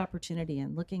a great opportunity,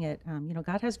 and looking at,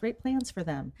 God has great plans for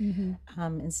them,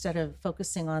 instead of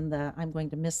focusing on I'm going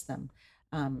to miss them.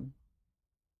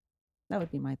 That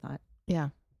would be my thought. Yeah.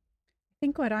 I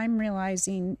think what I'm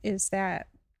realizing is that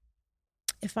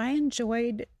if I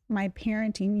enjoyed my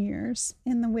parenting years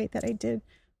in the way that I did,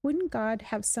 wouldn't God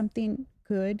have something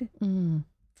good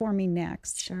for me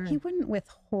next? Sure. He wouldn't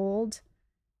withhold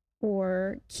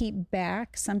or keep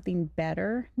back something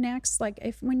better next. Like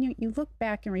when you look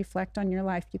back and reflect on your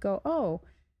life, you go, oh,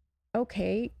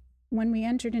 okay, when we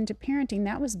entered into parenting,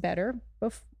 that was better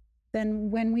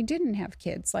than when we didn't have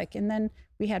kids. And then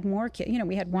we had more kids,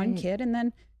 we had one kid, and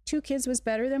then 2 kids was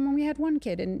better than when we had 1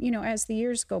 kid. And, as the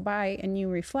years go by and you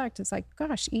reflect, it's like,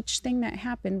 gosh, each thing that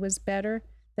happened was better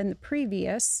than the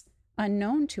previous,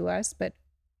 unknown to us, but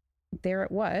there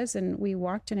it was, and we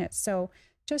walked in it. So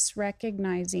just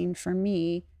recognizing for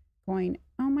me, going,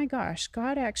 oh my gosh,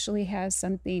 God actually has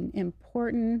something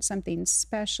important, something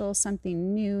special,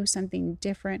 something new, something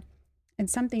different. And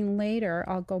something later,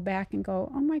 I'll go back and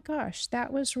go, oh my gosh,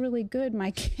 that was really good. My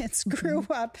kids grew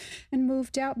up and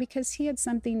moved out because he had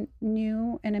something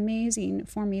new and amazing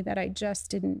for me that I just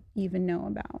didn't even know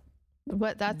about.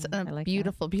 That's a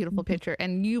beautiful picture.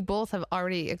 And you both have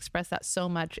already expressed that so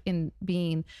much in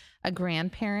being a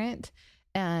grandparent.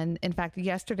 And in fact,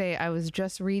 yesterday I was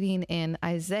just reading in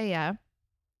Isaiah,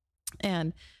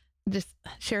 and just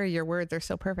Sherry, your words are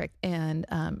so perfect. And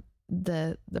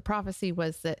the prophecy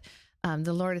was that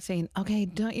the Lord is saying, okay,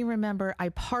 don't you remember I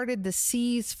parted the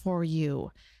seas for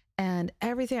you and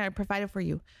everything I provided for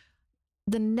you.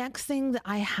 The next thing that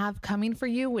I have coming for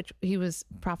you, which he was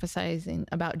prophesying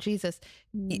about Jesus,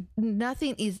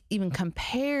 nothing is even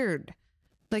compared.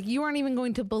 Like you aren't even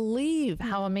going to believe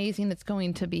how amazing it's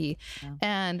going to be. Yeah.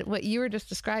 And what you were just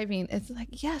describing, it's like,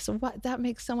 yes, that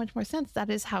makes so much more sense. That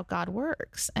is how God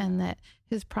works, and that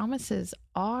his promises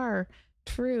are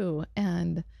true.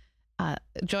 And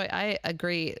Joy, I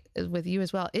agree with you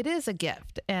as well. It is a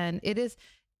gift, and it is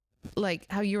like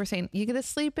how you were saying, you get to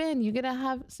sleep in, you get to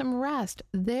have some rest.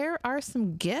 There are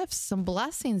some gifts, some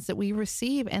blessings that we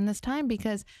receive in this time,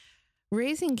 because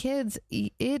raising kids,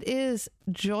 it is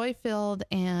joy-filled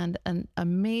and an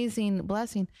amazing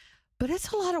blessing, but it's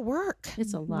a lot of work.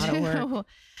 It's a lot of work.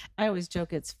 I always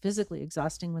joke it's physically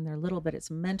exhausting when they're little, but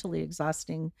it's mentally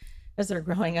exhausting as they're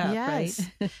growing up,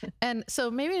 right? And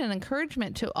so maybe an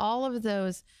encouragement to all of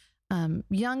those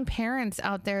young parents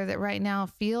out there that right now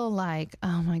feel like,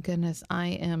 oh my goodness, I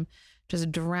am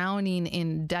just drowning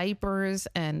in diapers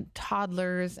and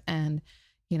toddlers and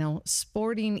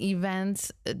sporting events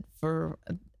for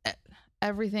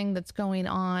everything that's going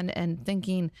on, and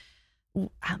thinking,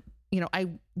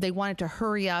 they wanted to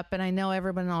hurry up. And I know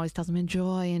everyone always tells them,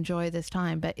 enjoy this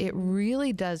time, but it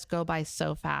really does go by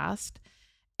so fast,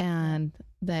 and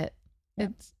that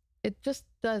it just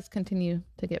does continue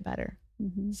to get better.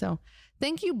 Mm-hmm. So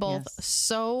thank you both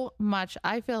so much.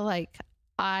 I feel like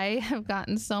I have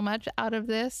gotten so much out of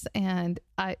this, and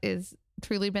it's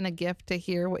truly been a gift to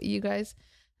hear what you guys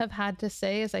have had to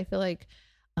say, as I feel like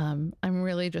I'm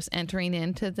really just entering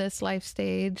into this life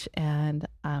stage, and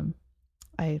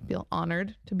I feel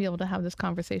honored to be able to have this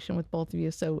conversation with both of you.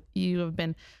 So you have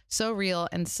been so real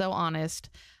and so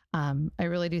honest. I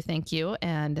really do thank you.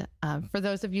 And for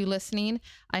those of you listening,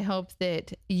 I hope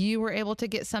that you were able to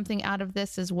get something out of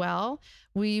this as well.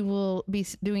 We will be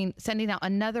sending out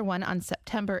another one on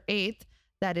September 8th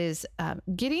that is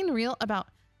getting real about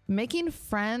making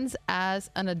friends as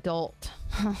an adult.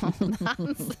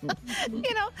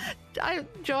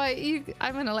 Joy,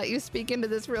 I'm going to let you speak into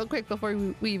this real quick before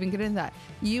we even get into that.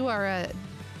 You are a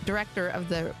director of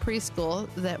the preschool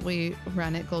that we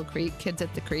run at Gold Creek, Kids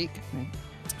at the Creek.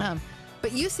 Right.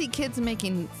 But you see kids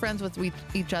making friends with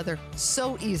each other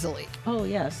so easily. Oh,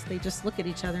 yes. They just look at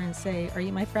each other and say, are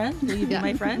you my friend? Will you be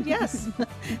my friend? Yes.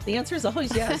 The answer is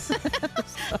always yes.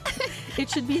 So, it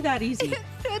should be that easy. It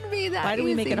should be that Why do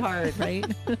we make it hard, right?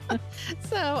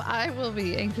 So I will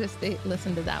be anxious to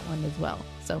listen to that one as well.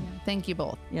 So thank you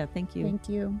both. Yeah, thank you. Thank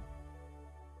you.